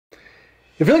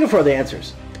If you're looking for the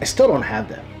answers, I still don't have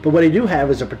them, but what I do have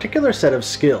is a particular set of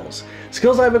skills.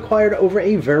 Skills I've acquired over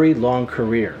a very long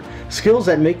career. Skills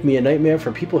that make me a nightmare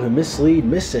for people who mislead,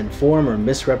 misinform, or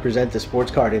misrepresent the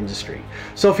sports card industry.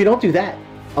 So if you don't do that,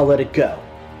 I'll let it go.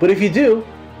 But if you do,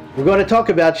 we're going to talk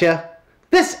about you.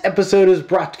 This episode is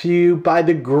brought to you by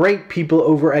the great people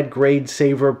over at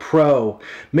GradeSaver Pro.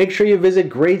 Make sure you visit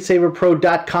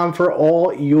GradeSaverPro.com for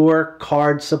all your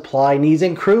card supply needs,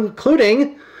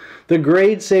 including the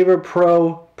GradeSaver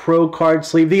Pro Card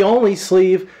Sleeve, the only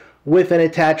sleeve with an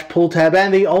attached pull tab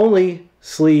and the only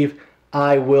sleeve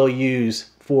I will use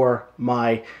for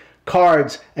my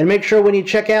cards. And make sure when you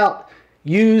check out,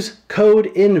 use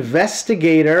code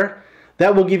INVESTIGATOR.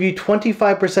 That will give you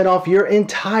 25% off your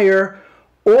entire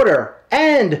order.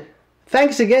 And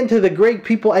thanks again to the great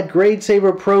people at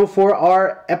GradeSaver Pro for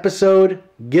our episode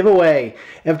giveaway.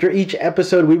 After each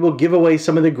episode, we will give away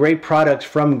some of the great products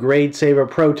from GradeSaver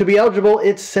Pro. To be eligible,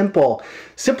 it's simple.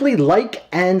 Simply like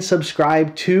and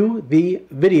subscribe to the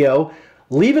video,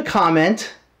 leave a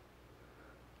comment,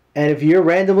 and if you're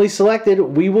randomly selected,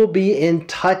 we will be in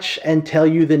touch and tell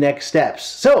you the next steps.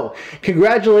 So,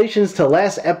 congratulations to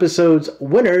last episode's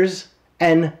winners,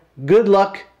 and good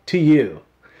luck to you.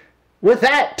 With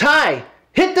that, Ty,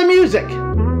 hit the music!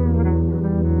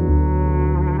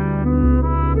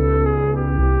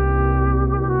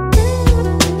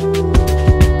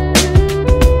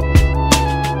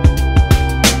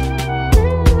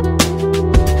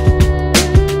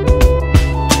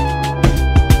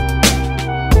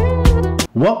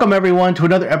 Welcome everyone to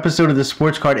another episode of the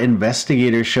Sports Card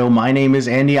Investigator Show. My name is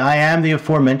Andy. I am the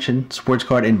aforementioned Sports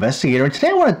Card Investigator. And today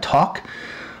I want to talk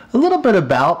a little bit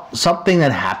about something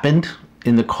that happened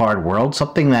in the card world,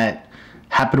 something that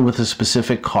happened with a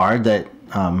specific card that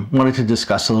wanted to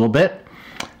discuss a little bit.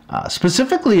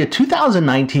 Specifically a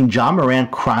 2019 Ja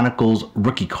Morant Chronicles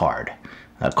rookie card.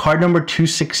 Card number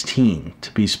 216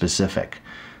 to be specific.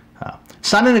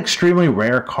 It's not an extremely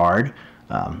rare card.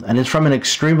 And it's from an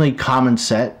extremely common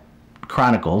set,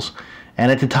 Chronicles,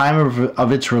 and at the time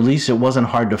of its release, it wasn't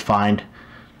hard to find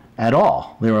at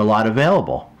all. There were a lot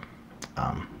available.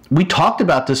 We talked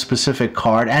about this specific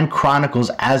card and Chronicles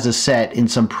as a set in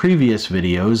some previous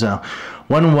videos.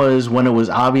 One was when it was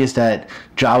obvious that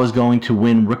Ja was going to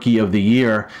win Rookie of the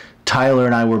Year. Tyler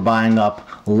and I were buying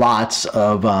up lots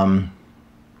of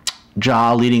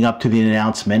Ja leading up to the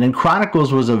announcement, and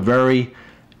Chronicles was a very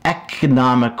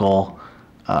economical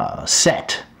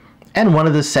set, and one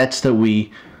of the sets that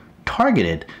we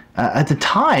targeted. At the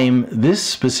time, this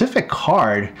specific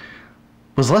card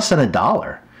was less than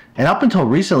 $1, and up until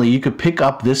recently you could pick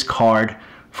up this card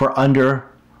for under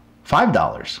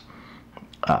 $5.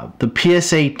 The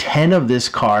PSA 10 of this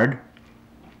card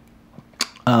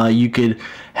you could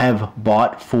have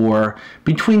bought for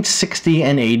between $60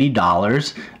 and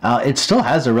 $80. It still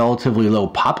has a relatively low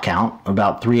pop count,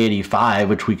 about 385,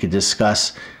 which we could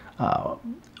discuss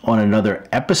on another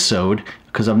episode,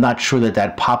 because I'm not sure that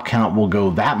that pop count will go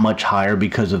that much higher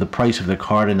because of the price of the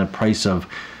card and the price of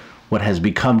what has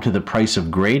become to the price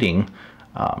of grading.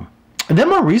 And then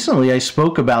more recently, I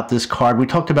spoke about this card. We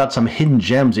talked about some hidden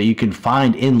gems that you can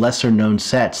find in lesser known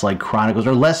sets like Chronicles,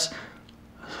 or less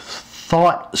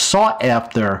sought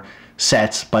after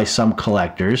sets by some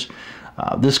collectors.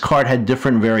 This card had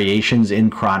different variations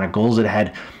in Chronicles. It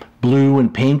had blue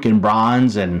and pink and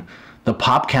bronze, and the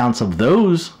pop counts of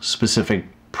those specific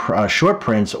short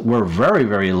prints were very,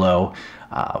 very low,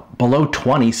 below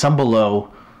 20, some below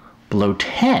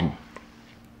 10.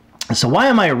 So why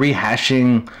am I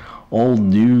rehashing old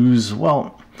news?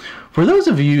 Well, for those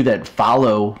of you that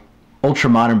follow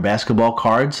ultra-modern basketball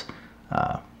cards,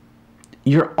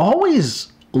 you're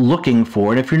always looking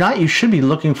for, and if you're not, you should be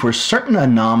looking for certain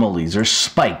anomalies or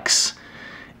spikes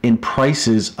in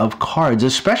prices of cards,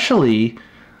 especially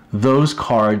those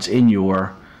cards in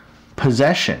your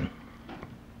possession.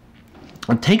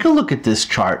 And take a look at this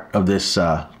chart of this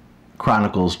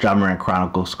Chronicles, Ja Morant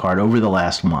Chronicles card over the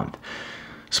last month.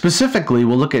 Specifically,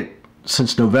 we'll look at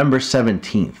since November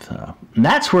 17th. And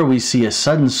that's where we see a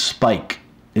sudden spike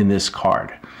in this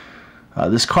card.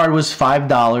 This card was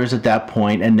 $5 at that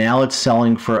point, and now it's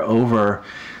selling for over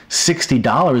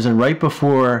 $60. And right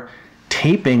before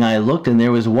taping, I looked, and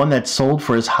there was one that sold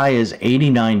for as high as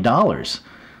 $89.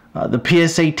 The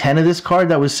PSA 10 of this card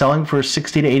that was selling for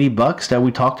 60 to 80 bucks that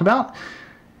we talked about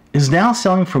is now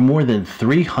selling for more than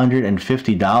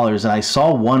 $350. And I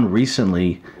saw one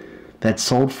recently that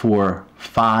sold for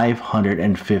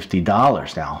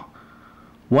 $550. Now,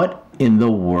 what in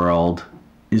the world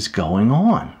is going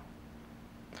on?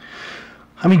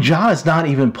 I mean, Ja is not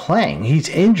even playing. He's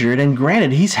injured, and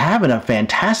granted, he's having a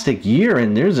fantastic year,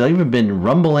 and there's even been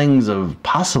rumblings of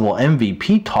possible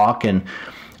MVP talk, and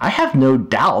I have no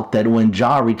doubt that when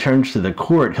Ja returns to the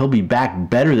court, he'll be back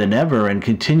better than ever and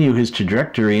continue his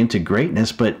trajectory into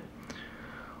greatness. But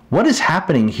what is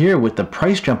happening here with the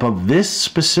price jump of this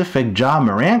specific Ja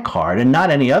Morant card and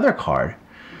not any other card?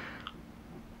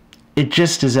 It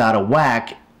just is out of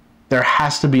whack. There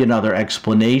has to be another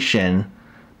explanation,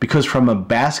 because from a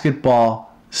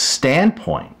basketball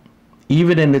standpoint,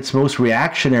 even in its most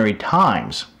reactionary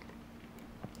times,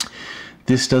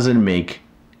 this doesn't make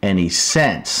any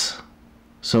sense.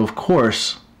 So of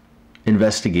course,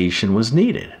 investigation was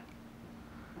needed.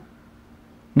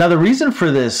 Now the reason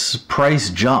for this price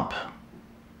jump,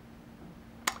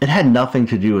 it had nothing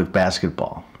to do with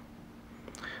basketball.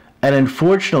 And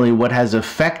unfortunately, what has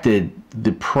affected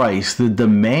the price, the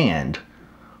demand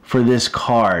for this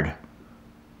card,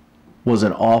 was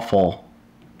an awful,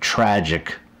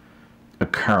 tragic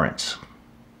occurrence.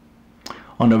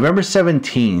 On November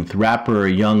 17th, rapper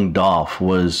Young Dolph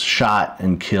was shot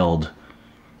and killed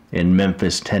in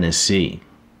Memphis, Tennessee.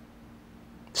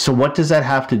 So what does that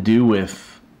have to do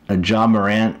with a Ja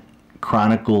Morant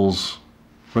Chronicles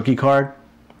rookie card?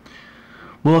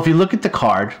 Well, if you look at the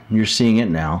card, you're seeing it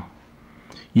now,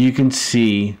 you can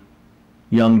see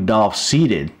Young Dolph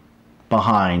seated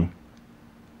behind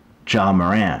Ja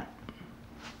Morant.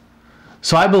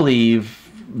 So I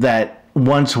believe that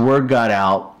once word got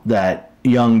out that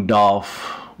Young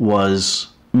Dolph was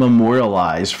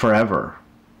memorialized forever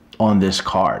on this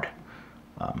card,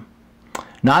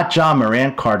 not Ja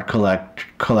Morant card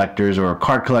collectors or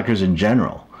card collectors in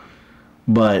general,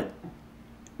 but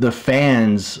the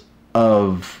fans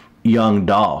of Young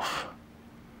Dolph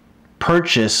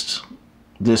purchased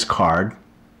this card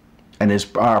and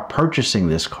are purchasing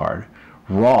this card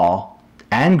raw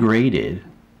and graded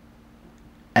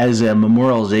as a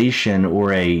memorialization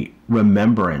or a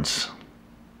remembrance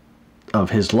of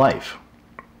his life.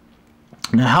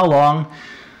 Now, how long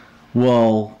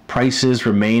will prices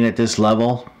remain at this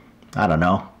level? I don't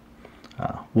know.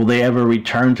 Will they ever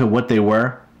return to what they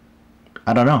were?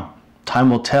 I don't know. Time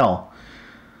will tell.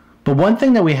 But one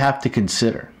thing that we have to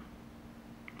consider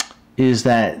is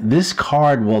that this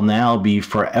card will now be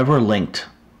forever linked,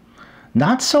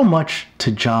 not so much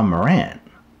to Ja Morant,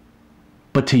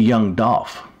 but to Young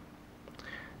Dolph.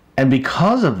 And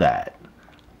because of that,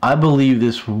 I believe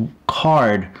this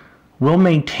card will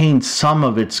maintain some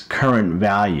of its current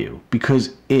value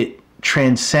because it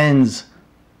transcends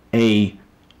a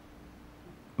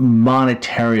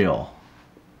monetary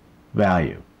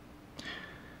value.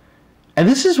 And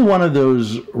this is one of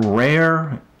those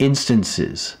rare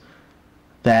instances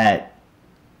that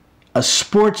a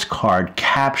sports card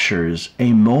captures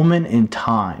a moment in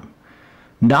time,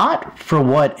 not for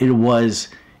what it was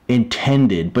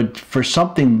intended, but for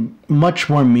something much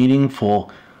more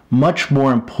meaningful, much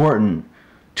more important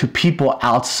to people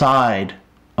outside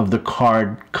of the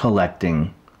card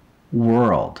collecting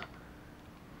world.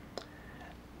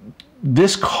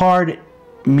 This card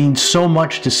means so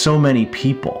much to so many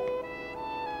people,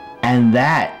 and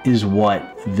that is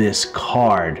what this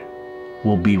card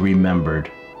will be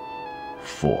remembered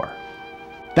for.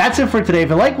 That's it for today. If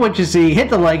you like what you see, hit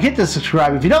the like, hit the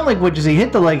subscribe. If you don't like what you see,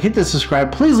 hit the like, hit the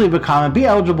subscribe. Please leave a comment. Be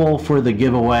eligible for the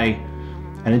giveaway.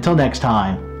 And until next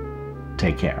time,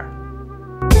 take care.